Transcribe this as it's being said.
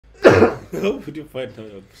How would you find out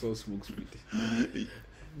your son smokes weed?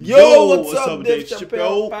 Yo, what's up, Dave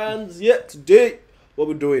Chappelle fans? Yeah, today, what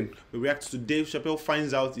we're doing? We react to Dave Chappelle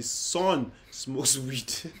finds out his son smokes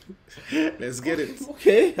weed. Let's get it.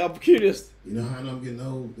 Okay, I'm curious. You know how I know I'm getting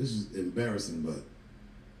old? This is embarrassing, but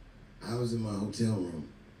I was in my hotel room.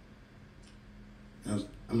 I'm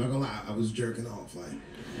not gonna lie, I was jerking off, like,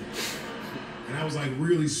 and I was like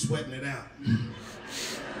really sweating it out.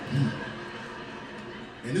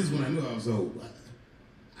 And this is when I knew I was old.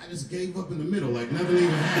 I just gave up in the middle, like nothing even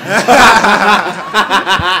happened.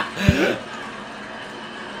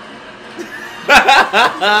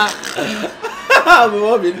 I'm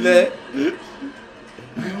loving that.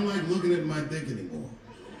 I don't like looking at my dick anymore.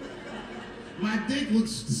 My dick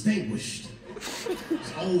looks distinguished.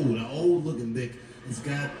 It's old, an old looking dick. It's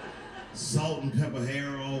got salt and pepper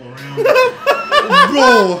hair all around it.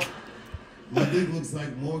 Bro! My dick looks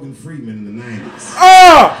like Morgan Freeman in the 90s.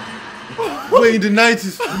 Ah! Wait, in the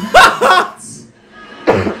 90s.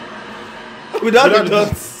 Without the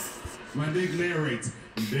dots. My dick narrates.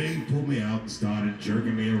 Dave pulled me out and started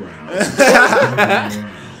jerking me around.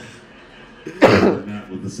 Not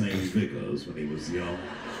with the same vigors when he was young.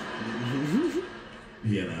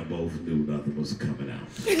 He and I both knew nothing was coming out.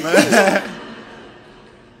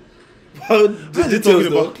 What are you talking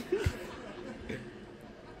about?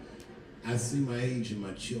 I see my age in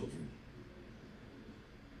my children.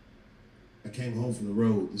 I came home from the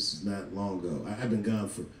road. This is not long ago. I've been gone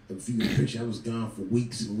for, if you can picture, I was gone for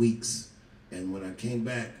weeks and weeks. And when I came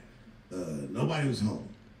back, nobody was home.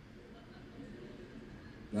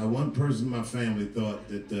 Now, one person in my family thought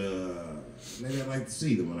that maybe I'd like to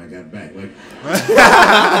see them when I got back. Like,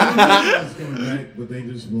 I was coming back, but they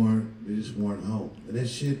just weren't home. And that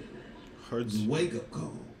shit hurts. A wake-up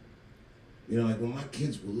call. You know, like when my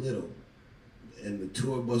kids were little, and the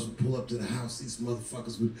tour bus would pull up to the house, these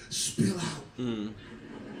motherfuckers would spill out.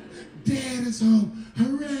 Dad is home,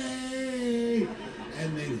 hooray!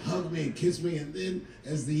 And they'd hug me and kiss me, and then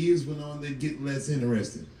as the years went on, they'd get less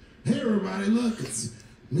interested. Hey everybody, look, it's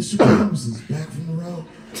Mr. Promises back from the road.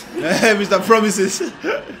 Mr. Promises.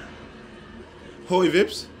 Holy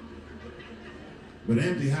Vips. But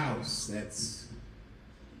empty house, that's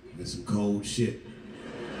some cold shit.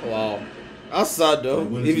 Wow. That's sad though,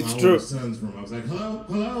 if it's true. Son's room. I was like, hello,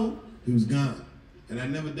 hello. He was gone. And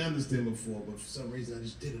I'd never done this to him before, but for some reason I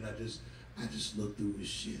just did it. I just looked through his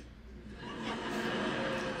shit.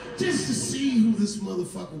 Just to see who this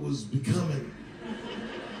motherfucker was becoming.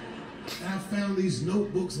 And I found these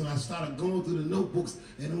notebooks and I started going through the notebooks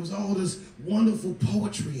and it was all this wonderful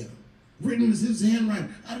poetry in them. Written in his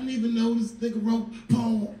handwriting. I didn't even know this nigga wrote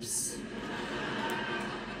poems.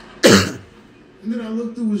 And then I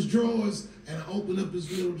looked through his drawers and I opened up his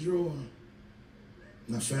little drawer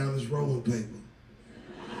and I found this rolling paper.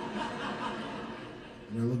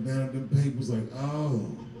 And I looked down at them papers like,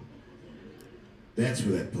 oh, that's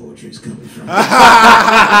where that poetry's coming from.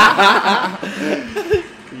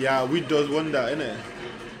 Yeah, we does wonder, innit?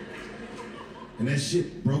 And that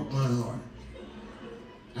shit broke my heart.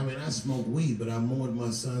 I mean, I smoked weed, but I mourned my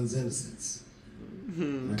son's innocence.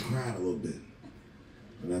 And I cried a little bit.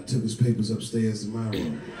 And I took his papers upstairs to my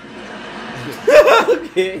room.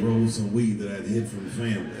 Okay. Rolled some weed that I'd hid from the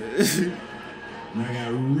family. And I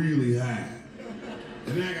got really high.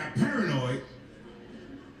 And then I got paranoid.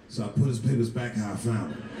 So I put his papers back how I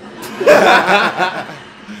found them.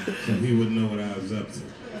 So he wouldn't know what I was up to.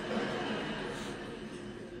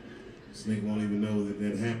 This nigga won't even know that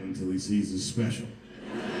happened until he sees his special.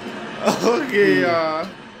 Okay, Yeah,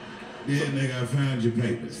 nigga, I found your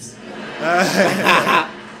papers.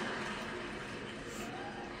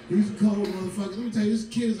 He's a cold motherfucker. Let me tell you, this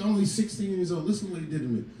kid is only 16 years old. Listen to what he did to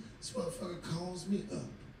me. This motherfucker calls me up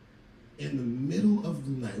in the middle of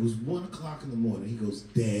the night. It was 1 o'clock in the morning. He goes,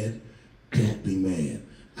 Dad, don't be mad.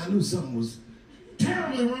 I knew something was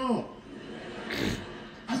terribly wrong.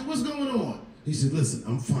 I said, what's going on? He said, listen,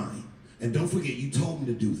 I'm fine. And don't forget, you told me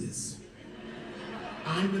to do this.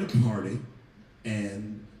 I'm at a party,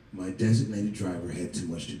 and my designated driver had too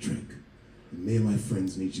much to drink. And me and my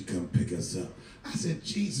friends need you to come pick us up. I said,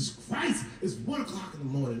 Jesus Christ, it's 1 o'clock in the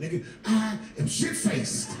morning, nigga. I am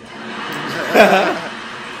shit-faced.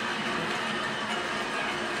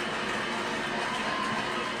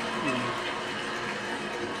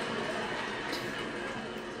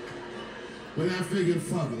 But I figured,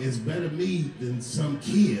 fuck it, it's better me than some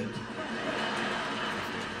kid.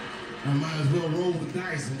 I might as well roll the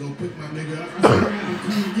dice and go pick my nigga up. I said, I'm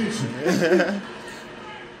coming to get you.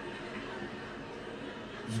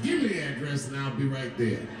 Just give me the address and I'll be right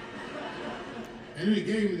there. And then he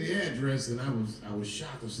gave me the address and I was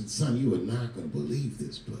shocked. I said, son, you are not gonna believe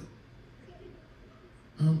this, but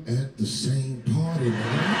I'm at the same party,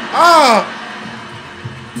 man.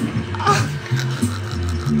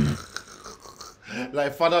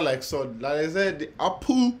 Like father, like son. Like I said, the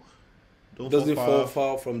apple doesn't fall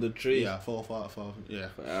far from the tree. Yeah, fall far. Yeah.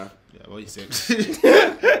 Yeah. Yeah, what you said.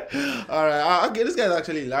 Alright, okay, this guy is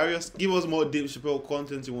actually hilarious. Give us more Dave Chappelle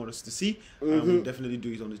content you want us to see. And we'll definitely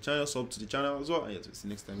do it on the channel. Sub to the channel as well. And yeah, see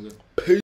you next time. Good. Peace.